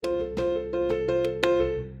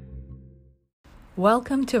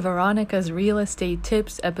Welcome to Veronica's Real Estate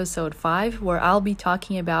Tips Episode 5, where I'll be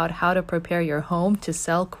talking about how to prepare your home to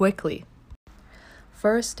sell quickly.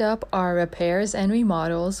 First up are repairs and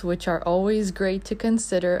remodels, which are always great to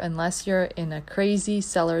consider unless you're in a crazy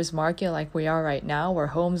seller's market like we are right now, where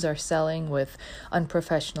homes are selling with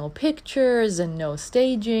unprofessional pictures and no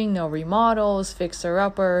staging, no remodels,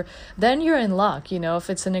 fixer-upper. Then you're in luck. If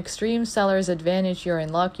it's an extreme seller's advantage, you're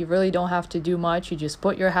in luck. You really don't have to do much. You just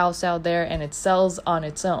put your house out there and it sells on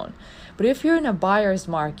its own. But if you're in a buyer's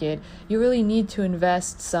market, you really need to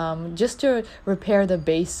invest some just to repair the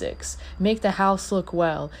basics, make the house look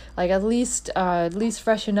well, like at least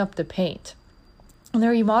freshen up the paint. And the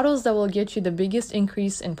remodels that will get you the biggest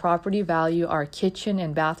increase in property value are kitchen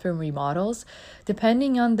and bathroom remodels.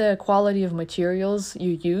 Depending on the quality of materials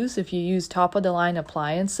you use, if you use top-of-the-line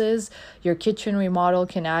appliances, your kitchen remodel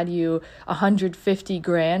can add you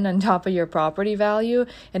 $150,000 on top of your property value,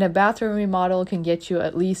 and a bathroom remodel can get you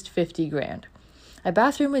at least $50,000. A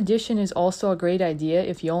bathroom addition is also a great idea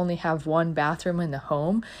if you only have one bathroom in the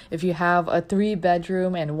home. If you have a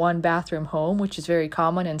 3-bedroom and 1-bathroom home, which is very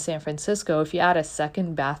common in San Francisco, if you add a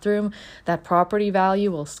second bathroom, that property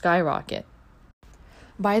value will skyrocket.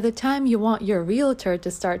 By the time you want your realtor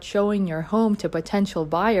to start showing your home to potential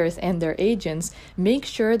buyers and their agents, make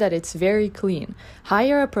sure that it's very clean.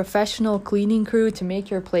 Hire a professional cleaning crew to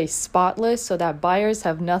make your place spotless so that buyers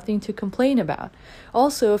have nothing to complain about.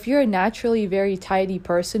 Also, if you're a naturally very tidy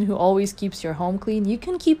person who always keeps your home clean, you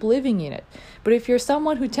can keep living in it. But if you're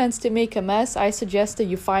someone who tends to make a mess, I suggest that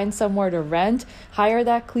you find somewhere to rent, hire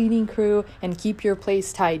that cleaning crew, and keep your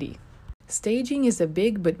place tidy. Staging is a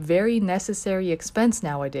big but very necessary expense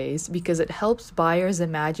nowadays because it helps buyers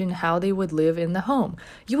imagine how they would live in the home.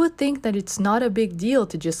 You would think that it's not a big deal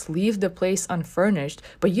to just leave the place unfurnished,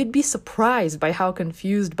 but you'd be surprised by how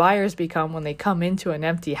confused buyers become when they come into an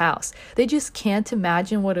empty house. They just can't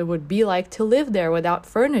imagine what it would be like to live there without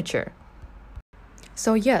furniture.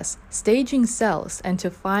 So yes, staging sells, and to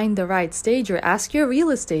find the right stager, ask your real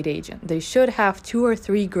estate agent. They should have 2 or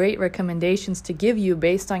 3 great recommendations to give you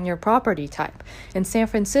based on your property type. In San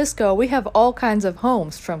Francisco, we have all kinds of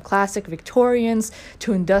homes, from classic Victorians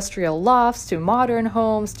to industrial lofts to modern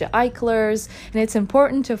homes to Eichlers, and it's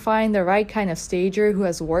important to find the right kind of stager who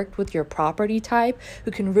has worked with your property type,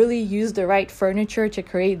 who can really use the right furniture to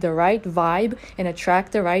create the right vibe and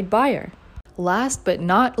attract the right buyer. Last but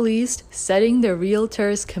not least, setting the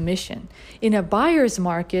realtor's commission. In a buyer's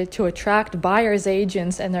market, to attract buyer's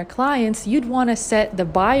agents and their clients, you'd want to set the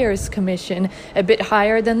buyer's commission a bit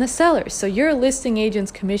higher than the seller's. So your listing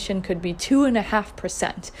agent's commission could be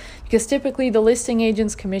 2.5%, because typically the listing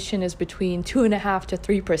agent's commission is between 2.5% to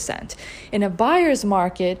 3%. In a buyer's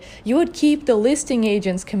market, you would keep the listing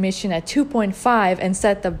agent's commission at 2.5% and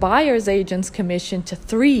set the buyer's agent's commission to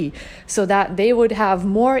 3%, so that they would have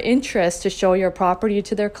more interest to show your property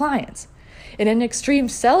to their clients. In an extreme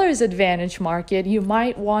seller's advantage market, you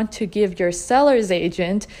might want to give your seller's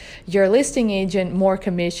agent, your listing agent, more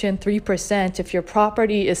commission, 3%, if your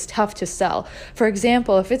property is tough to sell. For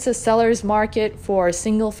example, if it's a seller's market for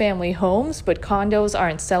single-family homes, but condos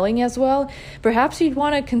aren't selling as well, perhaps you'd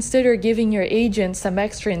want to consider giving your agent some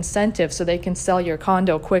extra incentive so they can sell your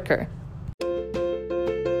condo quicker.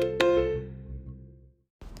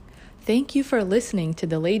 Thank you for listening to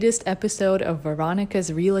the latest episode of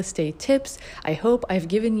Veronica's Real Estate Tips. I hope I've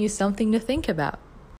given you something to think about.